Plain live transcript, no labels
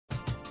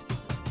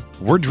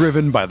We're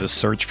driven by the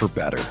search for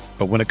better.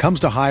 But when it comes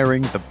to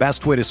hiring, the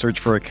best way to search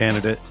for a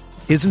candidate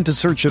isn't to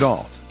search at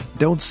all.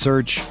 Don't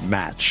search,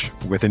 match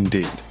with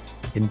Indeed.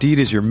 Indeed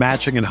is your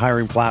matching and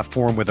hiring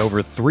platform with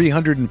over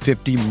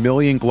 350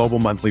 million global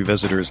monthly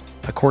visitors,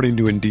 according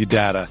to Indeed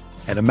data,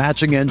 and a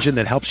matching engine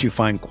that helps you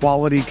find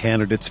quality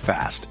candidates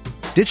fast.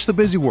 Ditch the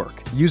busy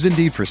work. Use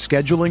Indeed for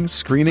scheduling,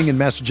 screening, and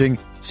messaging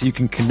so you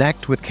can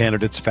connect with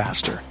candidates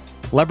faster.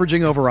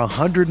 Leveraging over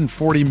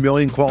 140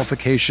 million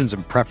qualifications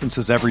and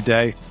preferences every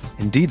day,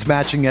 Indeed's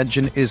matching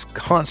engine is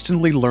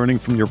constantly learning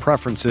from your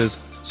preferences,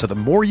 so the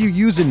more you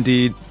use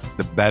Indeed,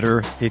 the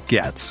better it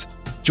gets.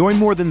 Join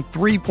more than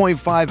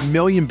 3.5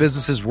 million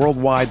businesses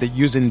worldwide that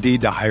use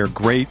Indeed to hire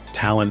great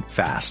talent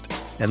fast.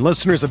 And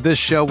listeners of this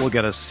show will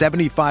get a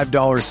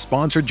 $75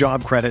 sponsored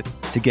job credit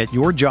to get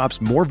your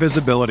jobs more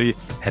visibility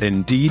at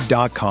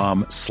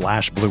Indeed.com/Blue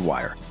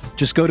Wire.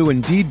 Just go to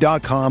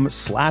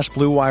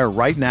Indeed.com/Blue Wire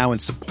right now and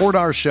support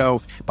our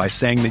show by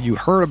saying that you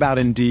heard about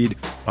Indeed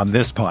on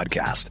this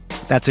podcast.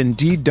 That's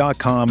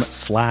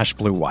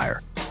Indeed.com/Blue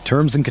Wire.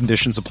 Terms and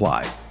conditions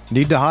apply.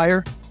 Need to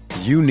hire?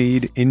 You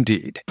need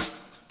Indeed.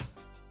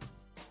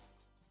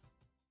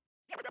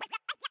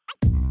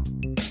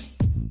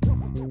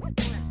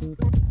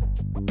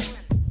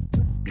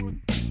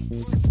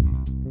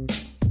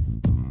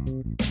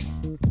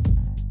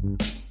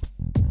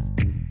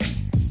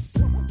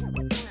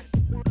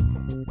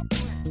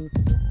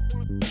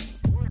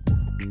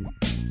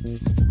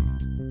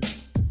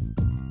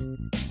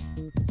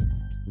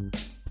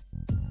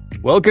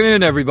 Welcome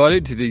in, everybody,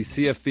 to the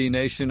CFB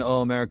Nation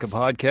All-America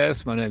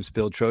podcast. My name is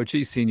Bill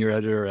Trocchi, senior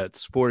editor at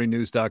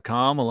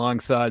sportingnews.com,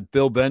 alongside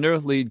Bill Bender,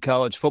 lead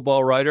college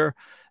football writer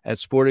at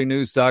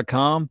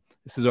sportingnews.com.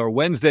 This is our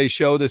Wednesday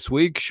show this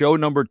week, show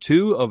number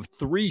 2 of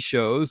 3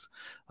 shows.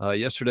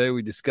 Yesterday,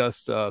 we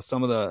discussed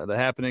some of the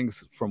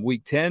happenings from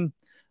Week 10.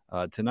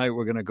 Tonight,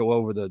 we're going to go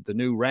over the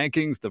new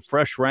rankings, the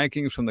fresh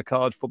rankings from the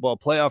College Football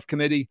Playoff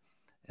Committee.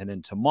 And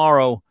then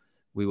tomorrow,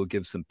 we will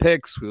give some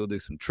picks, we will do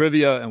some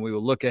trivia, and we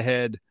will look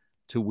ahead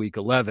to Week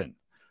 11.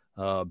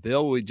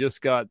 Bill, we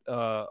just got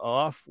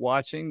off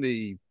watching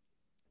the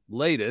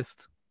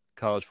latest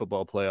college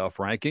football playoff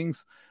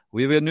rankings.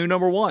 We have a new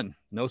number 1.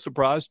 No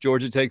surprise.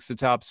 Georgia takes the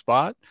top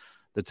spot.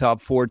 The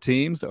top 4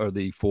 teams are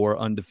the 4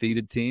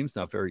 undefeated teams.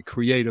 Not very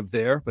creative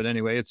there, but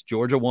anyway, it's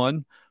Georgia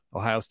 1,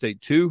 Ohio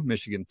State 2,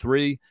 Michigan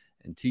 3,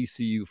 and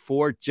TCU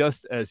 4,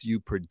 just as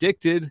you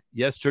predicted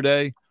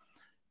yesterday.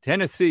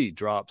 Tennessee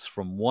drops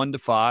from 1 to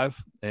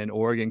 5, and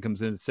Oregon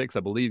comes in at 6. I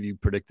believe you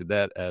predicted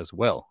that as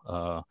well.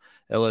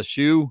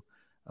 LSU,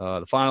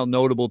 the final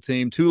notable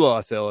team,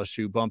 2-loss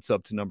LSU, bumps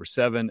up to number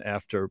 7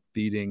 after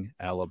beating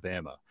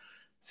Alabama.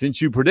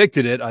 Since you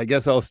predicted it, I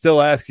guess I'll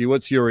still ask you,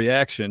 what's your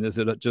reaction? Is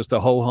it just a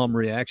ho-hum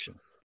reaction?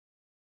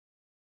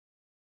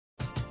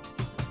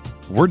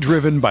 We're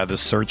driven by the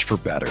search for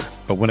better.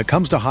 But when it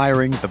comes to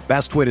hiring, the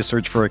best way to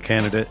search for a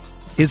candidate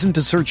isn't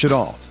to search at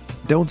all.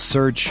 Don't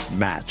search,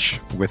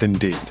 match with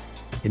Indeed.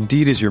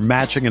 Indeed is your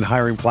matching and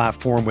hiring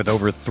platform with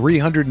over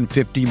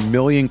 350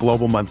 million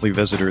global monthly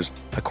visitors,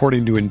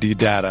 according to Indeed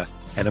data,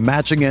 and a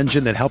matching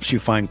engine that helps you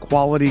find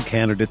quality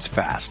candidates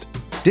fast.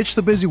 Ditch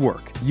the busy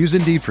work. Use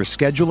Indeed for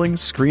scheduling,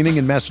 screening,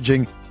 and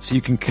messaging so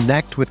you can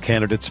connect with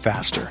candidates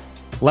faster.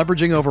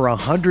 Leveraging over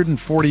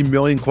 140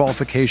 million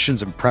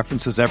qualifications and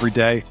preferences every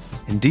day,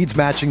 Indeed's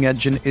matching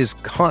engine is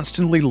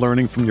constantly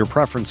learning from your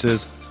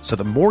preferences, so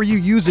the more you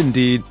use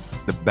Indeed,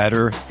 the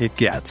better it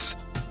gets.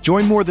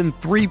 Join more than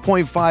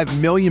 3.5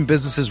 million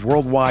businesses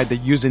worldwide that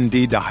use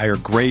Indeed to hire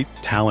great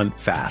talent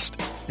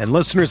fast. And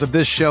listeners of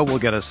this show will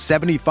get a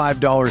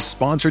 $75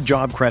 sponsored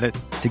job credit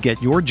to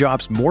get your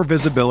jobs more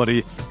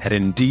visibility at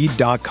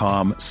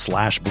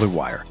Indeed.com/Blue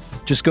Wire.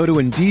 Just go to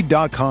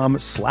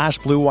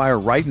Indeed.com/Blue Wire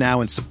right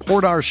now and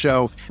support our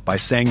show by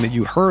saying that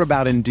you heard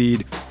about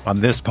Indeed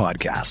on this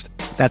podcast.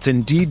 That's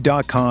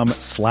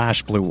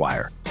Indeed.com/Blue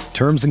Wire.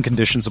 Terms and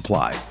conditions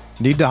apply.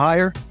 Need to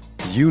hire?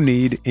 You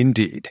need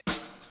Indeed.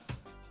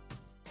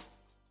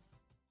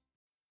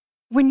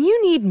 When you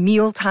need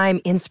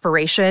mealtime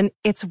inspiration,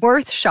 it's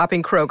worth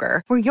shopping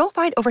Kroger, where you'll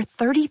find over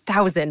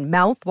 30,000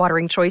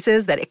 mouth-watering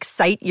choices that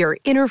excite your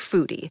inner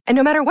foodie. And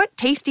no matter what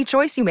tasty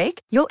choice you make,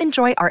 you'll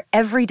enjoy our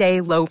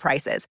everyday low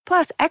prices,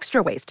 plus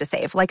extra ways to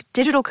save, like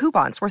digital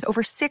coupons worth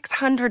over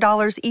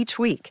 $600 each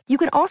week. You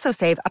can also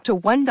save up to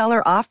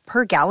 $1 off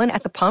per gallon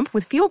at the pump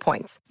with fuel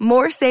points.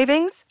 More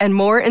savings and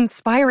more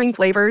inspiring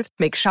flavors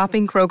make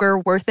shopping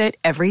Kroger worth it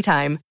every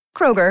time.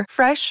 Kroger,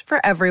 fresh for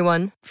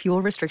everyone.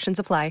 Fuel restrictions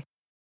apply.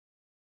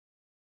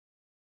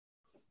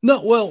 No,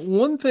 well,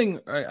 one thing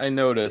I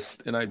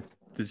noticed, and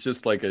it's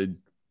just like a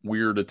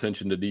weird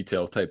attention to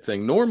detail type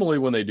thing. Normally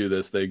when they do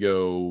this,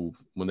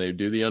 when they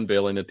do the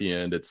unveiling at the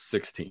end, it's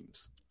 6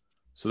 teams.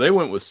 So they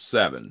went with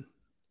 7.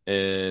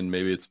 And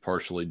maybe it's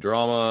partially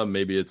drama.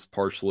 Maybe it's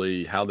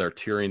partially how they're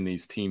tiering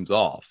these teams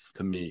off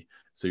to me.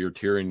 So you're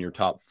tiering your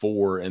top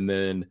 4. And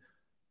then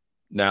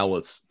now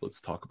let's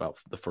talk about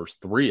the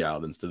first 3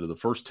 out instead of the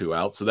first 2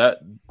 out. So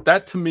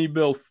that to me,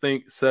 Bill,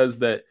 says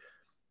that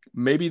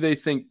maybe they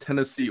think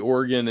Tennessee,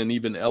 Oregon, and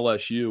even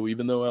LSU,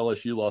 even though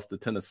LSU lost to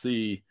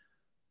Tennessee,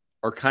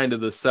 are kind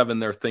of the 7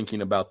 they're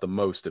thinking about the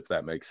most, if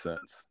that makes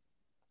sense.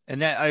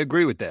 And that I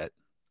agree with that.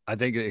 I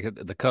think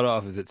the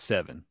cutoff is at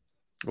 7.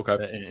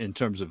 Okay. In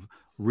terms of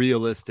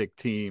realistic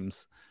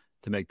teams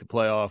to make the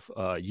playoff.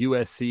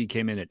 USC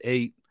came in at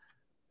 8.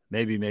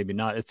 Maybe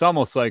not. It's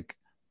almost like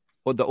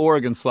the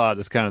Oregon slot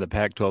is kind of the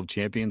Pac-12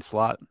 champion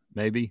slot,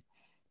 maybe.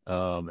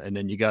 And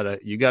then you got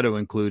to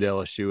include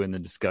LSU in the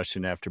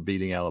discussion after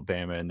beating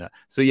Alabama. And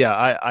so,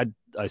 yeah,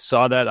 I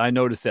saw that. I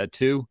noticed that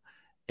too.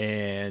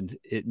 And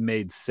it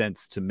made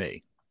sense to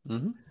me.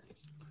 Mm-hmm.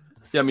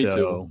 Yeah, me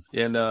too.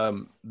 And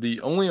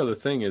the only other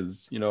thing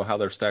is, how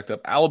they're stacked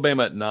up.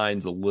 Alabama at 9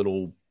 is a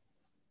little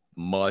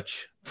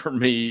much for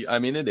me. I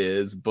mean, it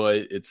is, but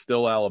it's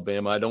still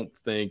Alabama. I don't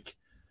think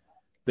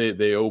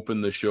they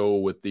open the show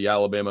with the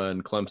Alabama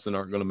and Clemson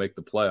aren't going to make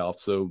the playoffs.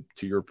 So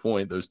to your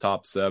point, those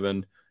top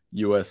 7,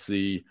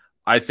 USC,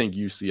 I think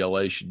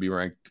UCLA should be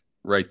ranked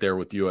right there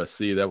with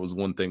USC. That was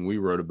one thing we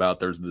wrote about.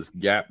 There's this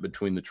gap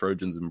between the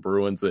Trojans and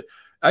Bruins.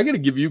 I got to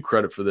give you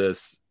credit for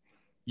this.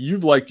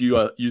 You've liked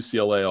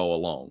UCLA all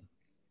along.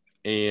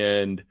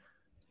 And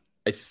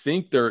I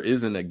think there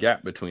isn't a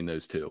gap between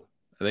those two.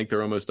 I think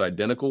they're almost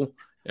identical.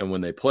 And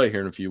when they play here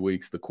in a few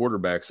weeks, the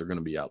quarterbacks are going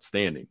to be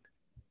outstanding.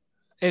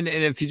 And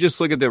if you just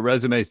look at their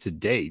resumes to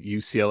date,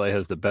 UCLA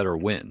has the better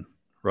win,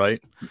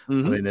 right?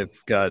 Mm-hmm. I mean,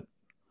 they've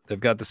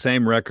got the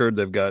same record.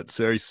 They've got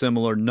very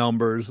similar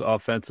numbers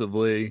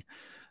offensively,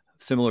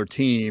 similar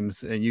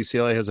teams, and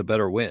UCLA has a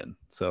better win.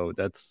 So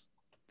that's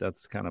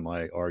kind of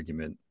my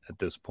argument at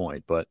this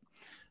point. But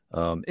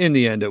in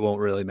the end, it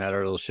won't really matter.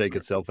 It'll shake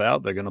itself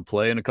out. They're going to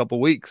play in a couple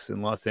weeks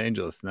in Los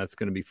Angeles, and that's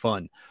going to be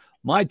fun.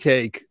 My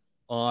take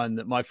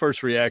on my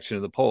first reaction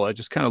to the poll, I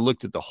just kind of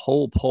looked at the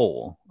whole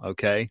poll,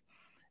 okay?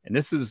 And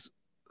this is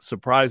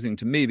surprising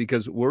to me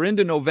because we're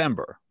into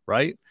November,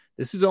 right?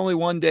 This is only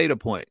one data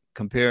point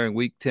comparing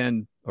week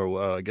 10,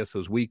 or I guess it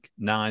was week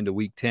 9 to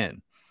week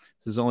 10.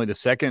 This is only the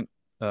second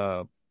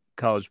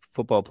college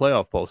football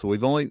playoff poll. So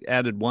we've only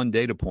added one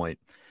data point.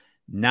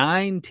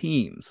 9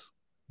 teams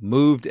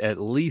moved at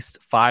least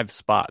 5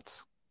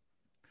 spots,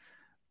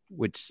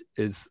 which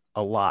is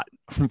a lot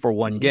for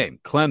one game.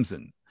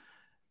 Clemson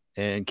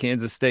and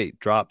Kansas State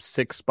dropped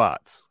 6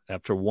 spots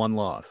after one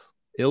loss.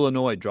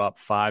 Illinois dropped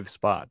 5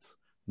 spots.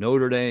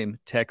 Notre Dame,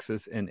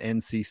 Texas, and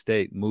NC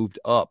State moved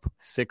up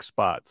 6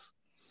 spots.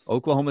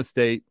 Oklahoma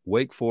State,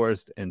 Wake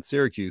Forest, and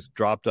Syracuse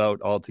dropped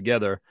out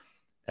altogether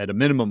at a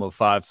minimum of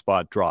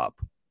 5-spot drop.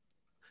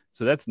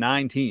 So that's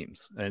 9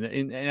 teams. And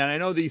I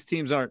know these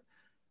teams aren't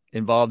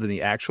involved in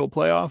the actual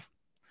playoff,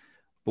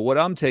 but what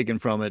I'm taking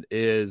from it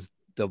is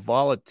the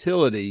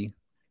volatility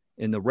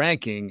in the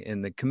ranking,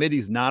 and the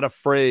committee's not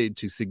afraid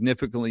to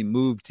significantly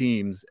move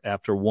teams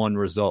after one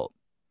result.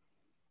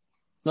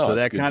 No, so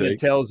that kind of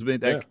tells me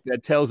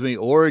that tells me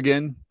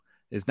Oregon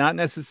is not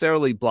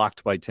necessarily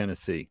blocked by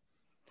Tennessee.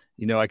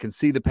 I can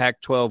see the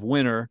Pac-12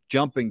 winner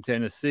jumping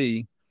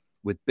Tennessee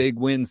with big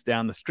wins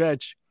down the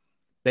stretch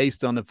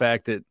based on the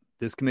fact that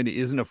this committee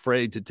isn't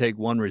afraid to take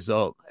one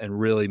result and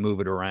really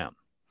move it around.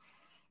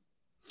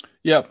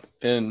 Yep.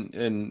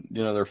 And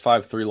there are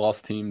 5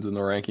 3-loss teams in the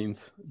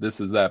rankings.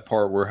 This is that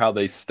part where how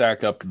they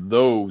stack up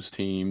those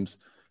teams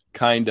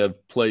kind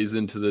of plays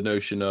into the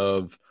notion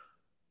of,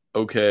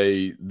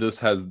 okay,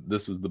 this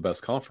is the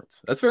best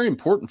conference. That's very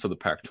important for the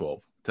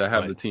Pac-12 to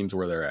have the teams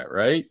where they're at,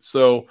 right?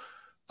 So,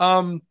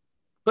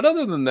 but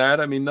other than that,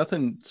 I mean,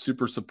 nothing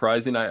super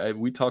surprising.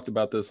 We talked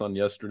about this on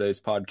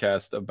yesterday's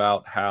podcast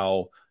about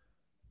how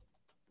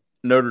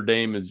Notre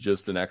Dame is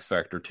just an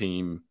X-factor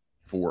team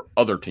for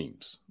other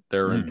teams.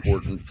 They're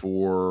important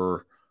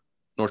for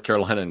North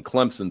Carolina and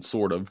Clemson,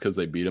 sort of, because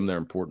they beat them. They're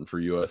important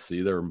for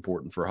USC. They're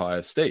important for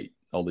Ohio State.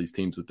 All these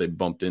teams that they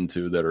bumped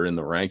into that are in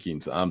the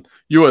rankings.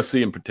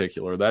 USC in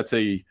particular, that's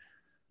a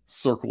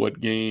circle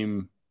it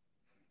game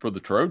for the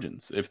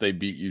Trojans if they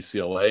beat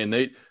UCLA.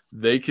 And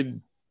they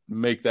could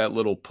make that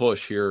little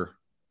push here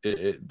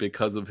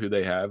because of who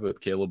they have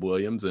with Caleb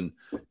Williams and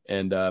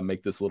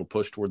make this little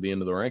push toward the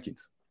end of the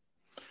rankings.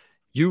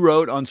 You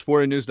wrote on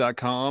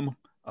sportingnews.com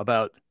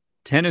about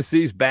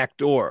Tennessee's back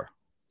door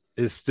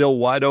is still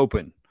wide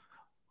open.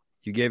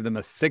 You gave them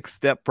a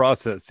 6-step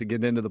process to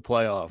get into the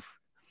playoff.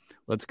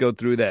 Let's go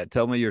through that.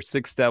 Tell me your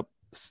 6-step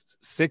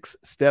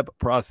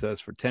process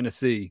for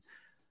Tennessee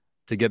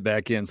to get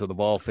back in so the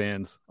Vol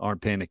fans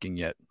aren't panicking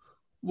yet.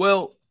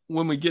 Well,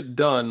 when we get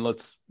done,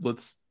 let's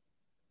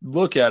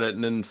look at it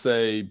and then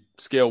say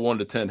scale 1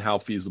 to 10, how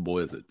feasible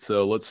is it?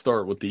 So let's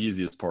start with the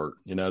easiest part.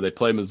 They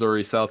play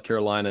Missouri, South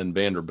Carolina, and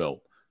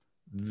Vanderbilt.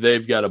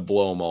 They've got to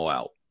blow them all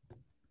out.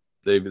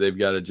 They've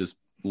got to just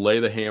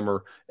lay the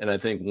hammer. And I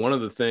think one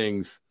of the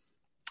things,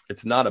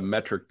 it's not a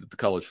metric that the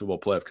College Football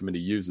Playoff Committee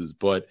uses,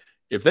 but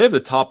if they have the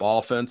top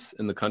offense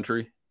in the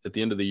country at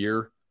the end of the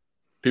year,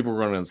 people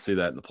are going to see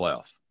that in the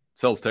playoffs. It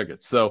sells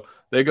tickets. So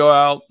they go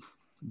out,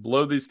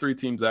 blow these 3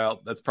 teams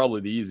out. That's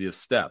probably the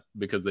easiest step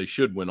because they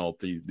should win all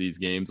these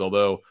games.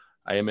 Although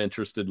I am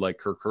interested, like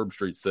Kirk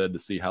Herbstreit said, to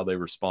see how they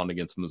respond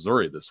against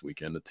Missouri this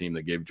weekend, a team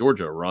that gave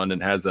Georgia a run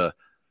and has a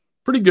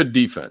pretty good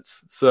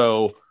defense.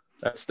 So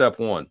that's step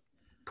 1.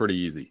 Pretty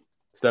easy.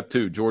 Step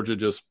 2, Georgia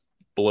just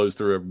blows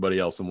through everybody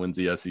else and wins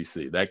the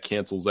SEC. That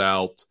cancels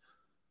out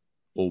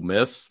Ole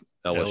Miss,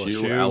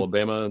 LSU,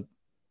 Alabama.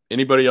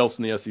 Anybody else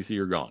in the SEC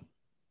are gone.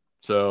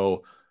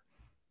 So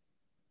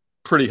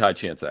pretty high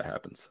chance that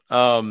happens.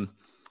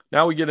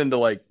 Now we get into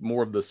like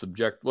more of the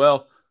subject.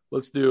 Well,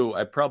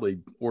 I probably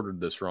ordered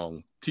this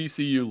wrong.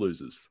 TCU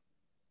loses.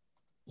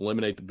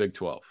 Eliminate the Big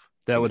 12.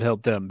 That would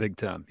help them big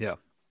time. Yeah.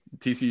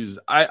 TCU's.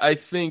 I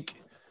think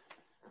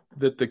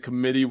that the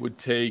committee would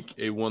take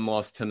a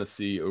one-loss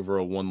Tennessee over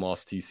a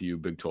one-loss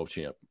TCU Big 12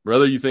 champ.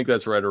 Whether you think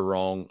that's right or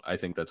wrong, I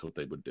think that's what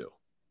they would do.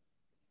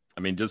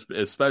 I mean, just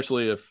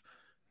especially if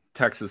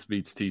Texas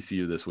beats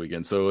TCU this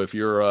weekend. So if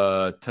you're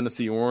a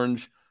Tennessee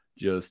Orange,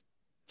 just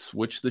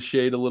switch the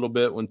shade a little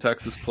bit when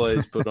Texas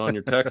plays, put on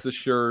your Texas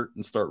shirt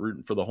and start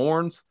rooting for the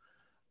Horns.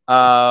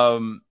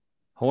 Horns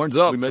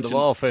up for the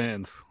Vol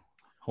fans.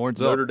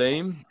 Horns up. Notre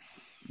Dame,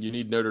 you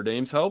need Notre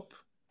Dame's help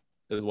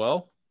as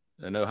well.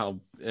 I know how,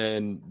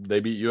 and they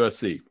beat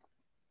USC.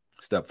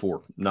 Step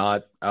 4,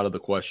 not out of the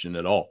question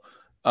at all.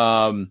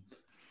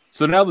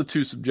 So now the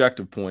two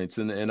subjective points,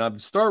 and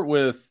I'd start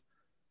with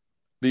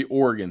the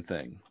Oregon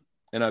thing.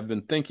 And I've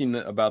been thinking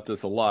about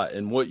this a lot.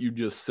 And what you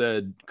just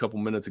said a couple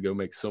minutes ago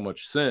makes so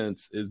much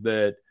sense, is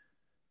that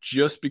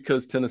just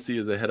because Tennessee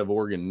is ahead of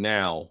Oregon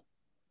now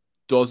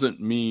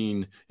doesn't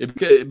mean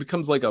it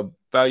becomes like a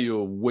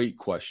value of weight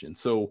question.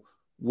 So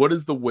what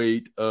is the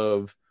weight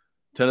of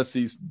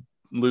Tennessee's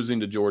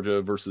losing to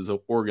Georgia versus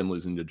Oregon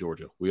losing to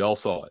Georgia? We all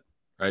saw it,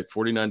 right?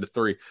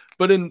 49-3.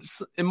 But in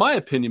my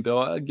opinion, Bill,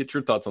 I'll get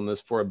your thoughts on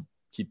this before I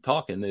keep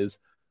talking, is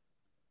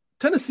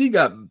Tennessee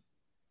got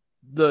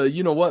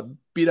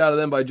beat out of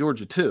them by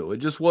Georgia too. It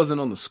just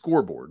wasn't on the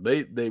scoreboard.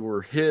 They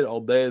were hit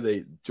all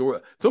day.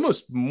 It's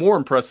almost more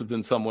impressive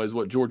in some ways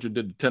what Georgia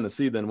did to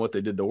Tennessee than what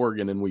they did to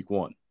Oregon in week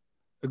 1.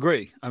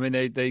 Agree. I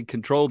mean, they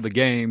controlled the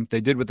game.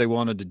 They did what they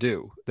wanted to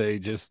do. They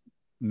just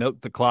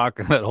milked the clock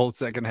that whole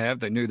second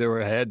half. They knew they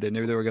were ahead. They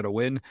knew they were going to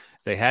win.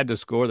 They had to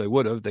score. They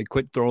would have. They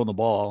quit throwing the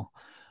ball.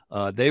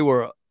 They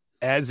were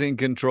as in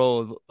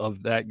control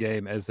of that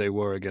game as they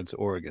were against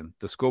Oregon.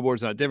 The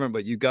scoreboard's not different,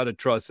 but you got to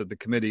trust that the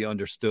committee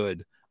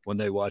understood when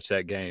they watched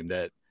that game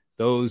that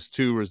those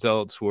two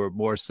results were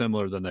more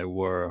similar than they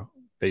were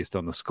based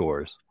on the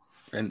scores.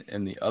 And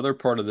the other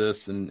part of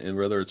this, and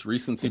whether it's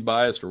recency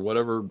bias or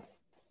whatever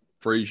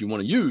phrase you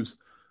want to use,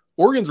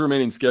 Oregon's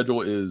remaining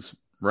schedule is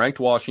ranked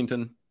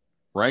Washington,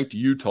 ranked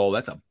Utah.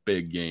 That's a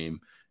big game.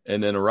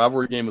 And then a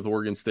rivalry game with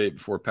Oregon State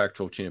before a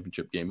Pac-12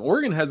 championship game.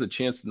 Oregon has a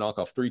chance to knock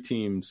off 3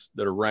 teams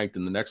that are ranked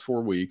in the next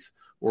 4 weeks.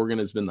 Oregon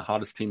has been the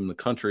hottest team in the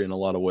country in a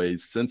lot of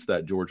ways since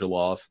that Georgia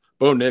loss.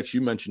 Bo Nix,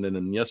 you mentioned it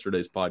in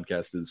yesterday's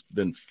podcast, has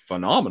been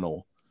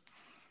phenomenal.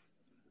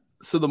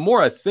 So the more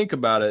I think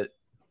about it,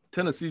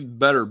 Tennessee's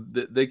better.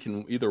 They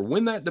can either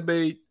win that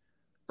debate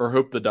or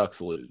hope the Ducks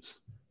lose.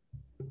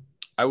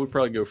 I would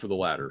probably go for the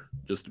latter,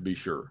 just to be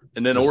sure.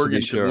 And then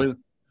Oregon should win.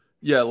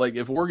 Yeah, like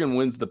if Oregon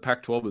wins the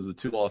Pac-12 as a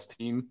 2-loss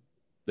team,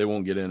 they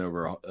won't get in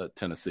over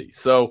Tennessee.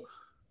 So,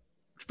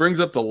 which brings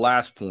up the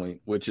last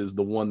point, which is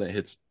the one that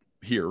hits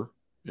here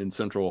in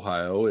Central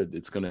Ohio.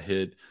 It's going to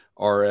hit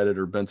our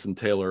editor, Benson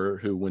Taylor,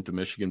 who went to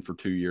Michigan for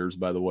 2 years,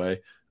 by the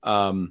way.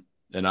 And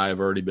I have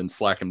already been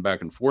slacking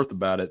back and forth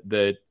about it,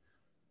 that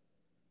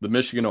the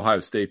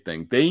Michigan-Ohio State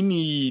thing, they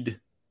need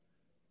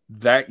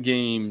that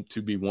game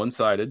to be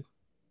one-sided.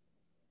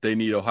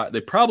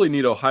 They probably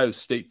need Ohio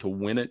State to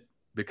win it,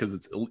 because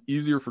it's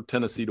easier for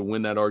Tennessee to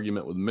win that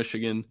argument with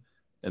Michigan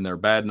and their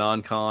bad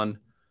non-con.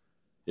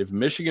 If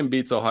Michigan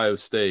beats Ohio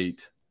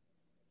State,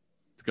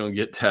 it's going to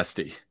get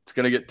testy. It's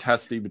going to get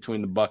testy between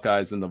the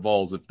Buckeyes and the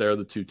Vols if they're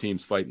the two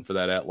teams fighting for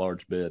that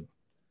at-large bid.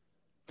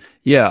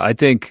 Yeah, I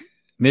think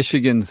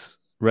Michigan's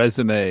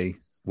resume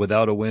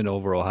without a win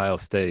over Ohio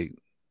State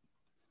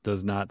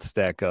does not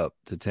stack up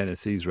to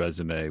Tennessee's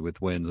resume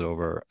with wins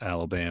over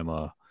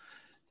Alabama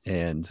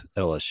and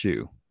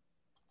LSU. I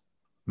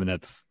mean,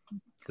 it's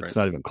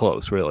not even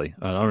close, really.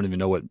 I don't even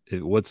know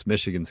what's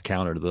Michigan's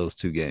counter to those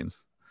 2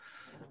 games.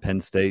 Penn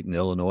State and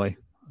Illinois.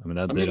 I mean,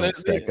 they don't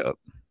stack up.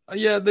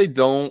 Yeah, they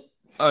don't.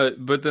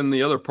 But then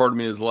the other part of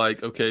me is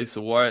like, okay,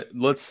 so why?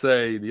 Let's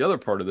say the other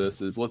part of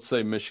this is, let's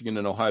say Michigan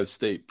and Ohio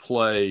State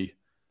play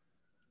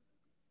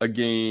a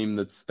game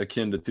that's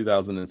akin to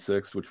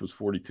 2006, which was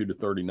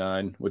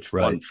 42-39. Which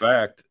fun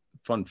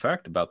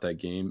fact about that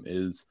game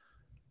is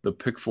the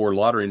Pick 4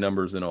 lottery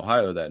numbers in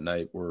Ohio that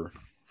night were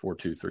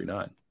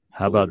 4239.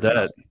 How about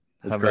that?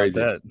 It's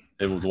crazy.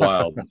 It was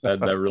wild.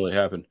 that really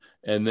happened.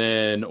 And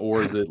then,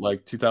 or is it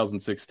like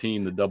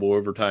 2016, the double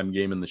overtime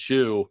game in the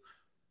shoe,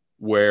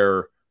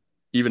 where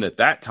even at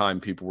that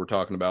time people were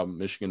talking about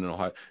Michigan and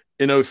Ohio.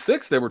 In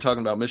 2006, they were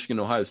talking about Michigan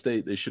and Ohio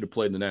State. They should have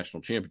played in the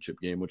national championship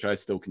game, which I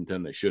still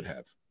contend they should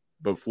have.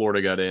 But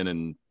Florida got in,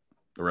 and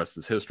the rest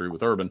is history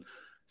with Urban.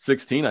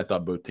 16, I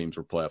thought both teams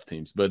were playoff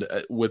teams.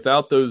 But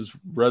without those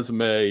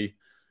resume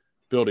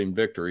building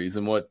victories,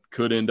 and what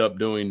could end up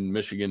doing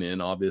Michigan in,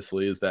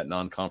 obviously, is that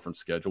non-conference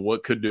schedule.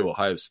 What could do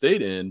Ohio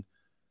State in,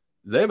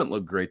 they haven't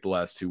looked great the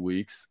last 2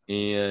 weeks,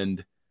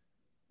 and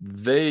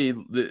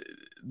the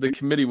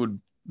committee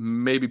would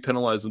maybe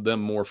penalize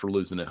them more for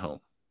losing at home.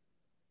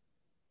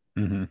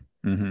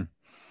 Mm-hmm. Mm-hmm.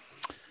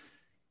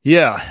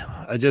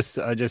 Yeah, I just,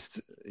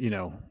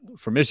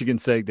 for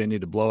Michigan's sake, they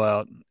need to blow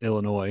out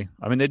Illinois.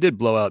 I mean, they did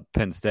blow out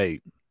Penn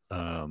State,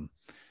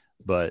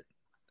 but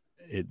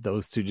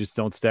those two just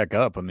don't stack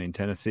up. I mean,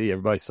 Tennessee,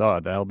 everybody saw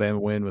it. The Alabama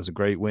win was a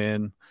great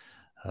win.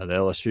 The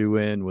LSU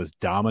win was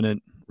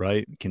dominant,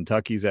 right?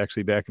 Kentucky's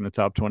actually back in the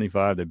top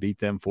 25. They beat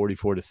them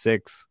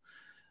 44-6.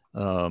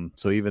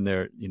 So even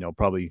their,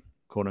 probably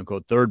quote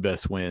unquote third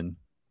best win,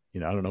 I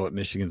don't know what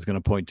Michigan's going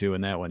to point to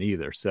in that one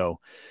either. So,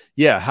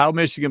 yeah, how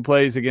Michigan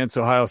plays against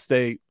Ohio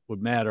State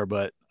would matter,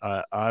 but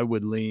I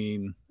would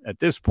lean at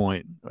this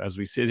point, as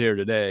we sit here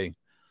today,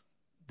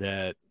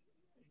 that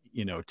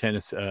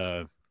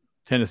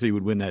Tennessee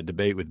would win that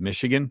debate with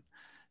Michigan.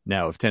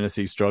 Now, if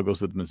Tennessee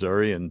struggles with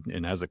Missouri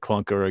and has a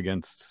clunker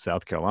against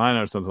South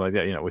Carolina or something like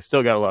that, we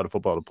still got a lot of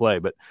football to play.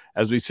 But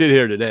as we sit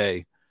here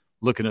today,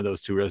 looking at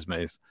those two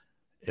resumes,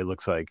 it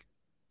looks like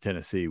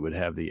Tennessee would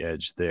have the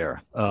edge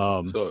there.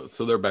 So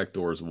their back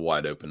door is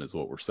wide open, is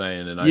what we're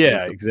saying. And I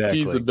think the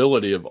exactly.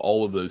 feasibility of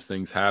all of those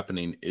things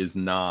happening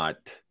isn't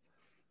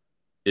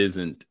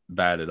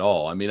bad at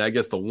all. I mean, I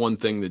guess the one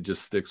thing that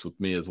just sticks with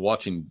me is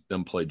watching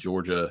them play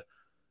Georgia.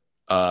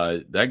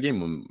 That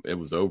game, it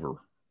was over.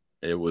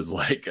 It was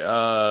like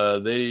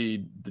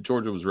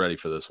Georgia was ready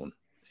for this one,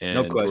 and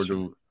no question.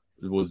 Georgia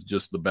was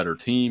just the better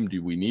team.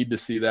 Do we need to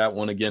see that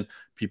one again?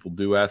 People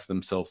do ask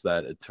themselves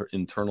that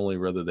internally,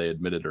 whether they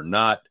admit it or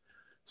not.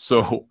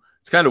 So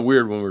it's kind of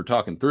weird when we were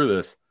talking through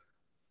this.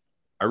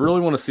 I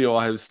really want to see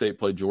Ohio State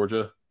play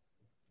Georgia.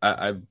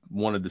 I've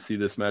wanted to see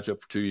this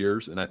matchup for 2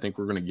 years, and I think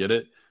we're going to get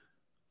it.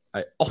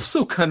 I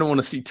also kind of want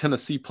to see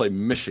Tennessee play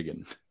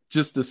Michigan,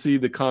 just to see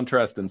the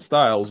contrast in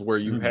styles where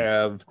you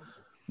have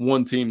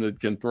one team that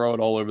can throw it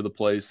all over the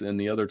place and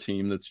the other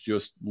team that's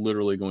just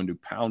literally going to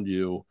pound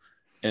you,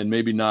 and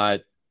maybe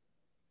not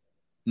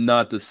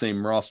the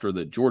same roster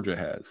that Georgia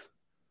has.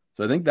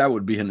 So I think that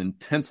would be an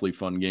intensely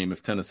fun game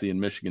if Tennessee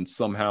and Michigan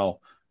somehow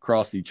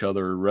crossed each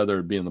other, whether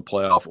it be in the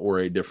playoff or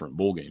a different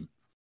bowl game.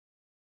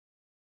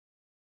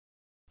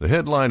 The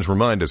headlines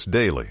remind us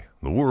daily,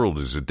 the world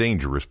is a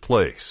dangerous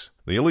place.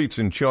 The elites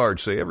in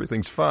charge say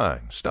everything's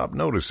fine, stop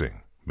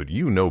noticing. But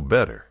you know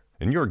better.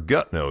 And your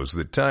gut knows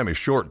that time is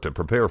short to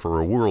prepare for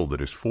a world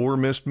that is 4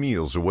 missed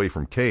meals away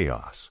from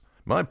chaos.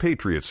 My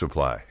Patriot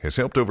Supply has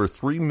helped over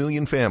 3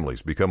 million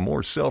families become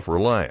more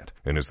self-reliant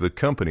and is the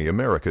company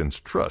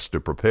Americans trust to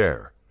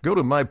prepare. Go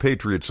to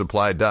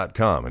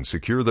MyPatriotSupply.com and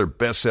secure their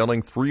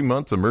best-selling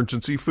 3-month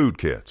emergency food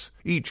kits.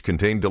 Each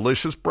contain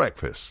delicious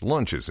breakfasts,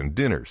 lunches, and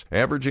dinners,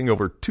 averaging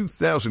over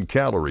 2,000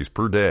 calories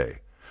per day.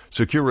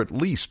 Secure at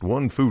least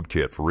one food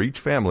kit for each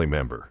family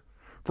member.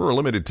 For a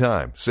limited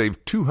time,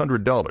 save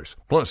 $200,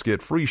 plus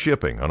get free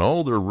shipping on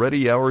all their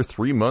Ready Hour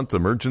 3-month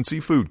emergency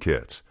food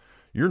kits.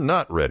 You're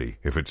not ready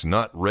if it's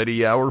not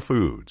Ready Hour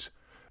Foods.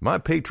 My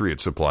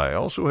Patriot Supply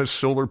also has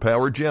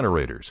solar-powered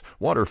generators,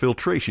 water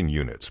filtration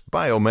units,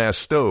 biomass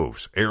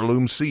stoves,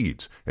 heirloom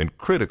seeds, and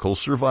critical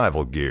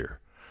survival gear.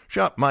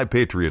 Shop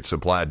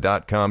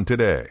MyPatriotSupply.com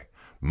today.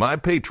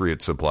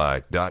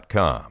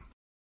 MyPatriotSupply.com.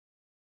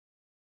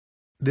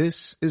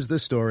 This is the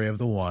story of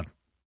the one.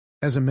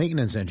 As a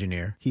maintenance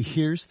engineer, he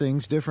hears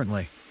things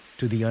differently.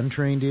 To the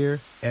untrained ear,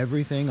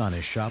 everything on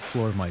his shop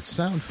floor might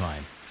sound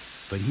fine,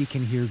 but he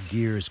can hear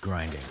gears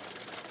grinding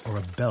or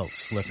a belt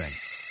slipping.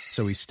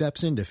 So he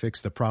steps in to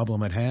fix the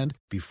problem at hand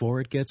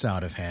before it gets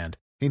out of hand.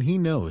 And he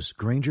knows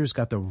Grainger's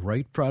got the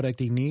right product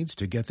he needs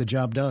to get the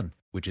job done,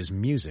 which is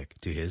music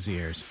to his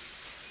ears.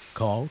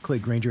 Call,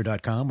 click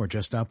Grainger.com, or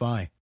just stop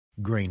by.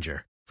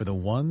 Grainger, for the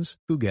ones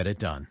who get it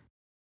done.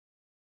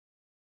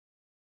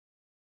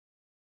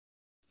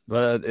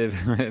 But if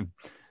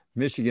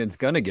Michigan's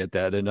going to get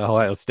that in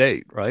Ohio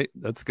State, right?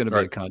 That's going to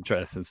be a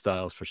contrast in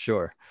styles for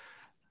sure.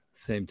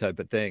 Same type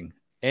of thing.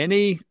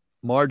 Any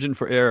margin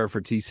for error for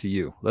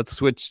TCU? Let's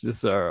switch. This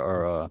is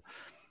our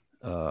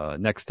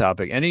next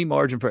topic. Any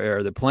margin for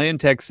error? They're playing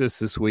Texas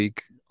this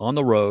week on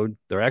the road.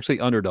 They're actually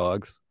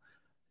underdogs,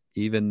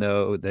 even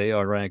though they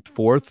are ranked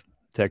 4th.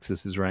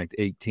 Texas is ranked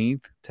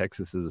 18th.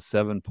 Texas is a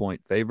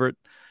 7-point favorite.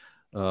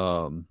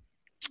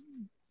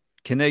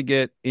 Can they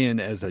get in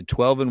as a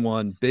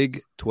 12-1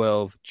 Big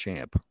 12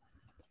 champ?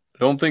 I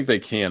don't think they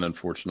can,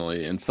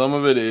 unfortunately. And some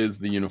of it is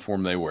the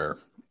uniform they wear,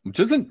 which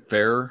isn't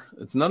fair.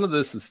 It's none of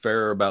this is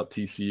fair about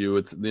TCU.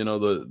 It's,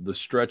 the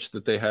stretch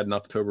that they had in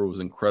October was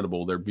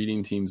incredible. They're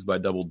beating teams by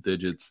double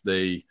digits.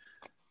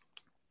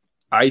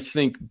 I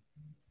think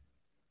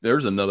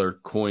there's another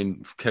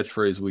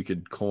catchphrase we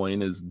could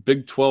coin is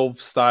Big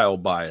 12 style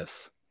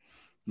bias.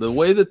 The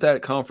way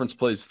that conference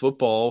plays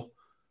football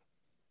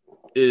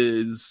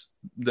is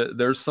that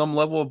there's some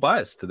level of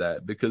bias to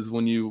that, because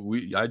when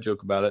I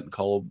joke about it and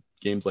call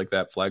games like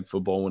that flag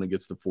football when it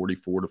gets to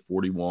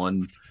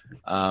 44-41.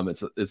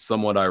 It's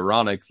somewhat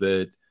ironic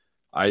that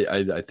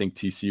I think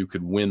TCU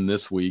could win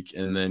this week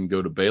and then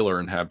go to Baylor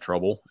and have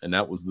trouble. And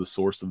that was the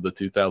source of the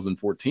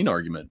 2014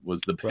 argument,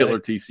 was the Baylor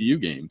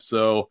TCU game.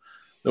 So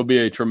there'll be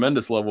a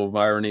tremendous level of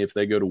irony if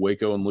they go to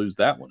Waco and lose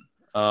that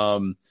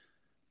one.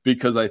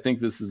 Because I think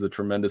this is a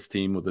tremendous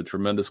team with a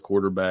tremendous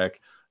quarterback,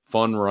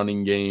 fun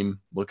running game.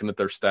 Looking at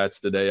their stats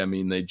today, I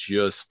mean, they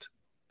just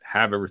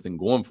have everything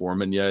going for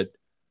them, and yet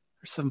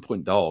they're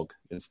 7-point dog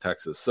against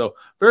Texas. So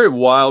very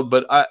wild.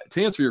 But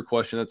to answer your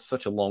question, that's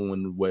such a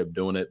long-winded way of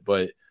doing it,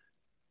 but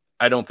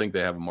I don't think they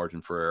have a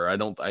margin for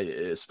error.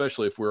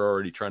 Especially if we're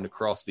already trying to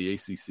cross the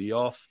ACC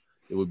off,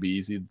 it would be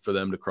easy for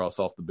them to cross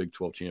off the Big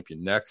 12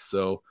 champion next.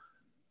 So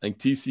I think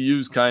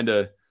TCU's kind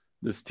of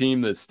this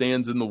team that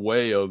stands in the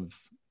way of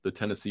the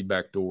Tennessee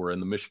backdoor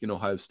and the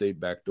Michigan-Ohio State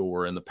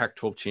backdoor and the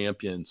Pac-12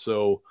 champion.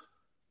 So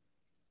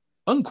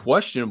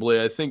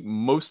unquestionably, I think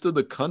most of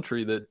the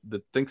country that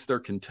thinks they're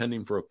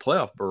contending for a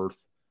playoff berth,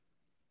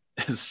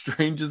 as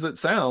strange as it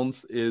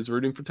sounds, is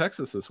rooting for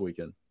Texas this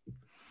weekend.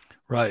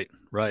 Right.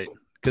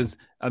 Because,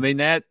 I mean,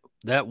 that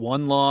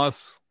one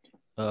loss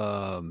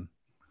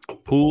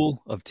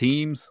pool of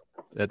teams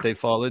that they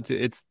fall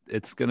into,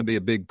 it's going to be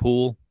a big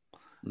pool.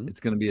 Mm-hmm. It's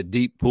going to be a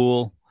deep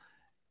pool.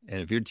 And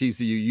if you're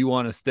TCU, you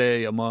want to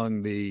stay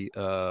among the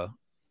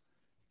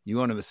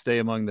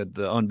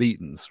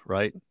unbeatens,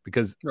 right?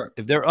 Because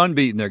if they're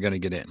unbeaten, they're going to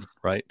get in,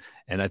 right?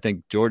 And I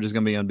think Georgia's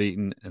going to be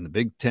unbeaten, and the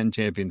Big Ten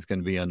champion's going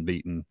to be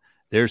unbeaten.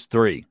 There's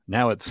 3.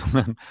 Now it's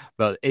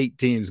about 8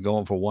 teams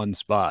going for 1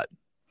 spot.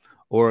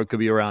 Or it could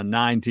be around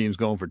 9 teams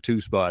going for 2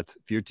 spots.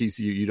 If you're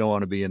TCU, you don't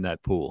want to be in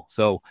that pool.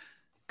 So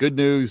good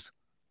news,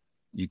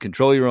 you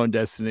control your own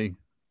destiny.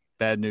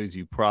 Bad news,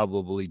 you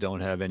probably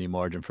don't have any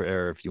margin for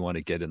error if you want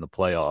to get in the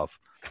playoff.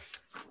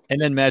 And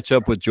then match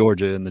up with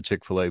Georgia in the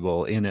Chick-fil-A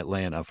Bowl in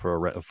Atlanta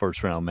for a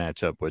first-round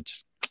matchup,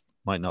 which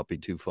might not be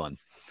too fun.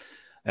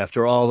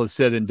 After all is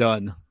said and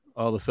done,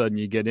 all of a sudden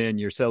you get in,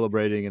 you're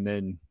celebrating, and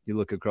then you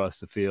look across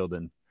the field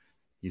and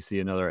you see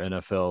another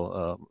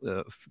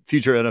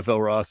future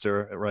NFL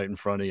roster right in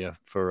front of you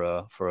for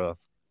a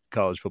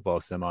college football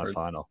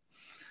semifinal.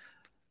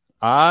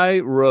 I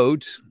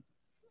wrote,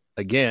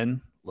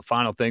 again, the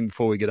final thing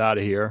before we get out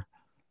of here,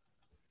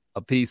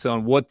 a piece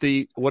on what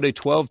a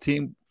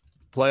 12-team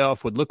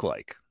playoff would look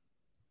like,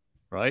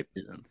 right?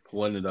 Yeah,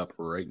 pulling it up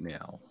right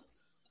now.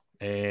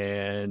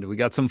 And we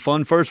got some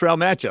fun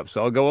first-round matchups,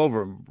 so I'll go over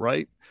them,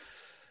 right?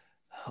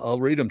 I'll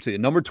read them to you.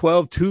 Number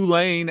 12,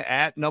 Tulane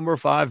at number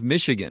 5,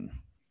 Michigan.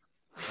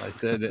 I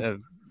said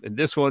in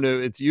this one,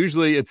 it's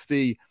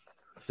the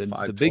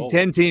Big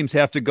Ten teams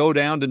have to go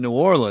down to New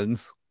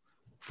Orleans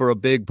for a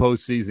big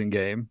postseason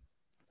game.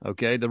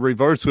 Okay, the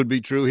reverse would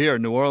be true here.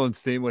 New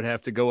Orleans team would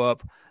have to go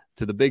up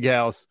to the Big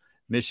House.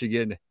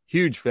 Michigan,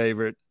 huge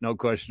favorite, no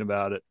question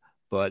about it.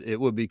 But it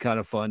would be kind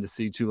of fun to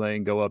see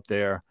Tulane go up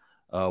there.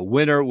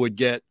 Winner would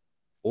get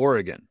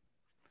Oregon.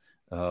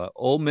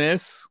 Ole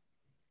Miss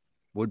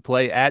would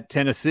play at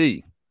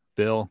Tennessee.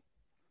 Bill,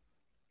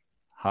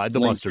 hide the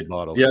mustard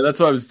bottles. Yeah, that's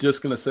what I was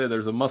just going to say.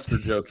 There's a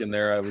mustard joke in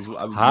there. I was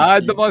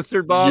hide the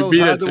mustard bottles.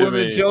 Hide the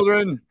women and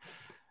children.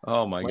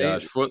 Oh, my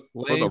gosh.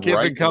 Lane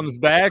Kiffin comes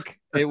back.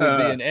 It would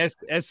be an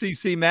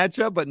SEC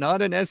matchup, but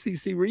not an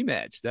SEC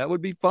rematch. That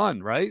would be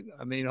fun, right?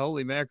 I mean,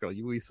 holy mackerel.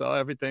 We saw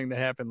everything that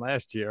happened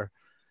last year.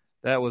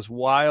 That was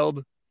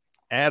wild.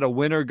 Add a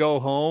winner, go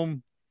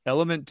home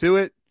element to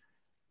it.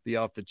 Be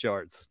off the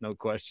charts, no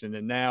question.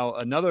 And now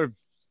another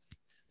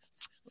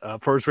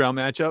first-round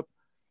matchup.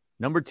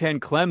 Number 10,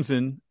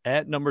 Clemson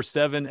at number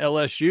 7,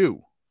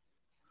 LSU.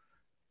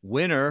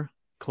 Winner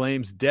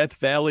claims Death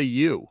Valley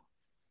U.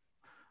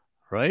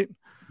 Right?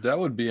 That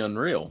would be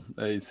unreal.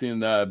 Seeing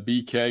the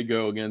BK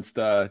go against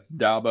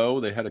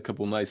Dabo. They had a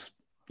couple nice,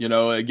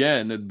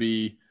 again, it'd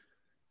be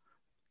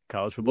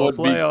college football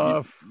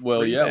playoff.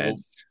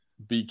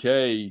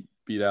 BK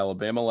beat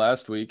Alabama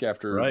last week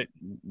after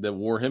that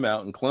wore him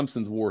out, and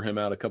Clemson's wore him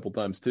out a couple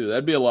times too.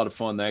 That'd be a lot of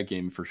fun, that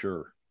game for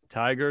sure.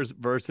 Tigers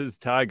versus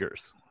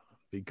Tigers.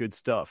 Be good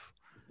stuff.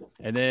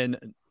 And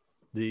then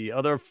the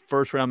other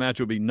first round match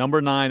would be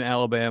number 9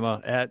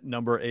 Alabama at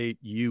number 8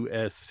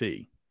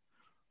 USC.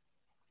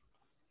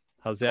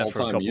 How's that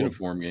for a couple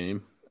uniform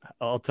game?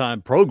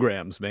 All-time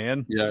programs,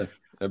 man. Yeah,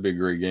 that'd be a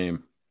great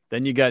game.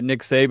 Then you got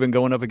Nick Saban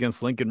going up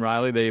against Lincoln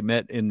Riley. They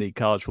met in the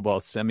college football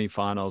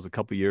semifinals a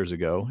couple years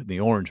ago in the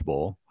Orange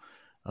Bowl.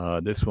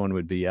 This one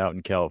would be out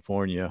in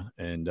California,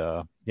 and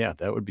that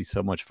would be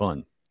so much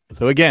fun.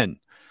 So again,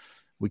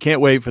 we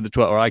can't wait for the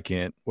 12, or I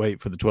can't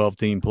wait for the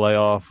 12-team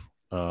playoff.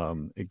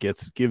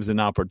 It gives an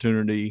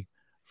opportunity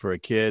for a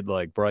kid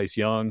like Bryce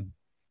Young,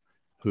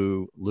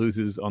 who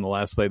loses on the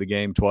last play of the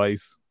game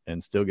twice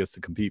and still gets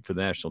to compete for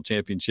the national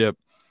championship,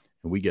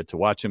 and we get to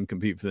watch him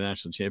compete for the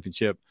national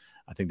championship.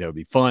 I think that would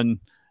be fun.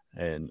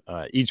 And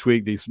each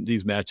week, these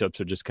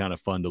matchups are just kind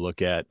of fun to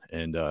look at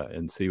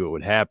and see what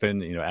would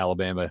happen.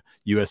 Alabama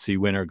USC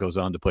winner goes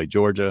on to play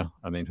Georgia.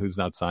 I mean, who's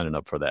not signing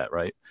up for that,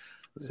 right?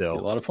 So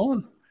a lot of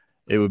fun.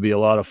 It would be a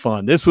lot of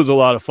fun. This was a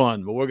lot of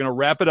fun, but we're going to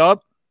wrap it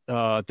up.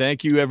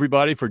 Thank you,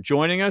 everybody, for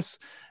joining us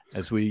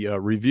as we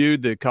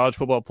reviewed the college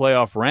football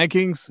playoff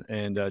rankings.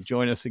 And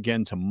join us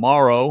again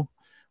tomorrow,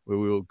 where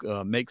we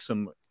will make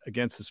some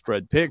against the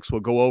spread picks.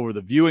 We'll go over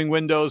the viewing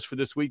windows for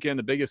this weekend,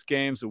 the biggest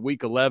games of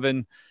Week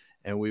 11,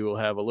 and we will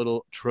have a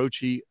little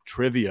Trocchi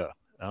trivia.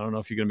 I don't know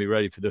if you're going to be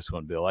ready for this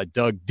one, Bill. I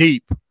dug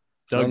deep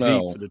for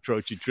the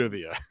Trocchi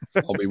trivia.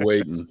 I'll be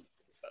waiting.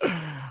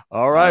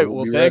 All right.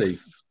 Well,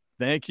 thanks.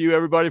 Thank you,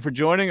 everybody, for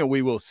joining, and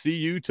we will see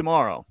you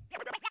tomorrow.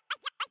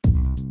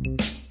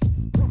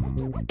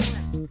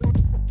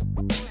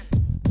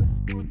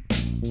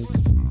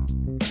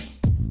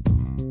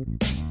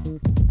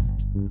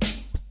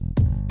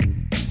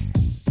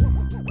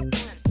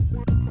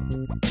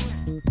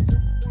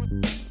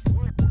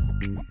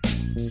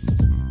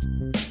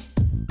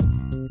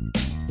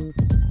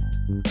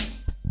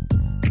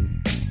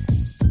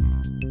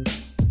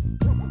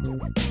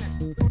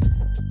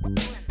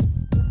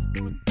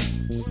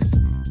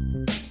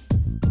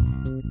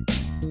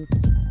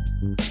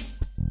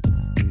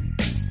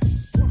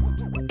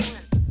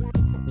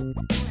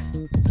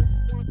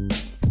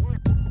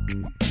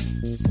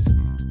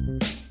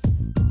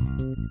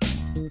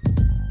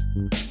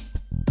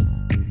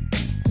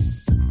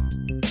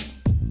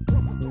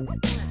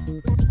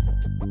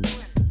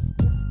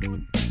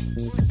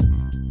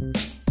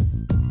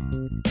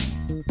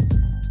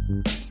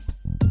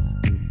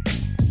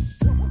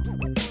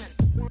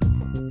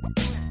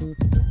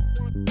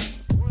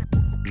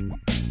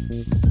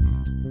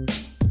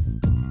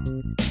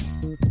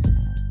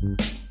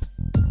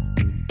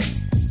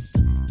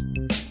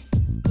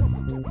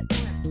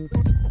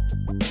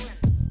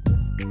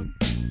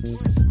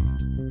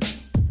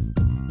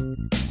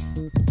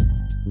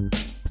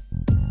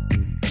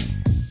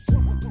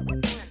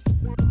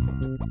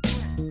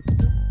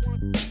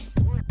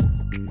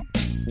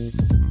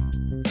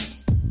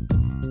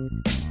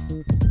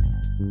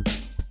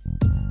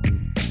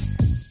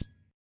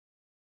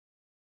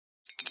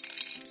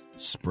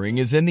 Spring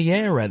is in the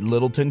air at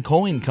Littleton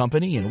Coin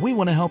Company, and we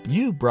want to help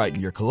you brighten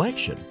your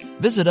collection.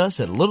 Visit us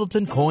at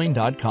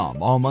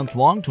littletoncoin.com all month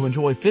long to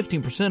enjoy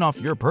 15%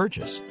 off your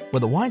purchase.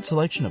 With a wide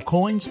selection of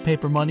coins,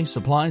 paper money,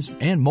 supplies,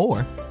 and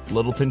more,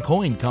 Littleton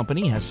Coin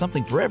Company has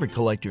something for every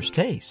collector's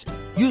taste.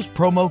 Use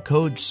promo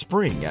code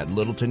SPRING at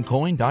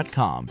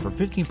littletoncoin.com for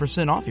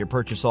 15% off your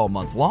purchase all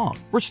month long.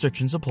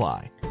 Restrictions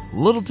apply.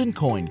 Littleton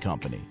Coin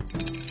Company.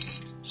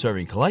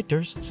 Serving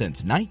collectors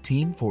since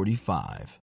 1945.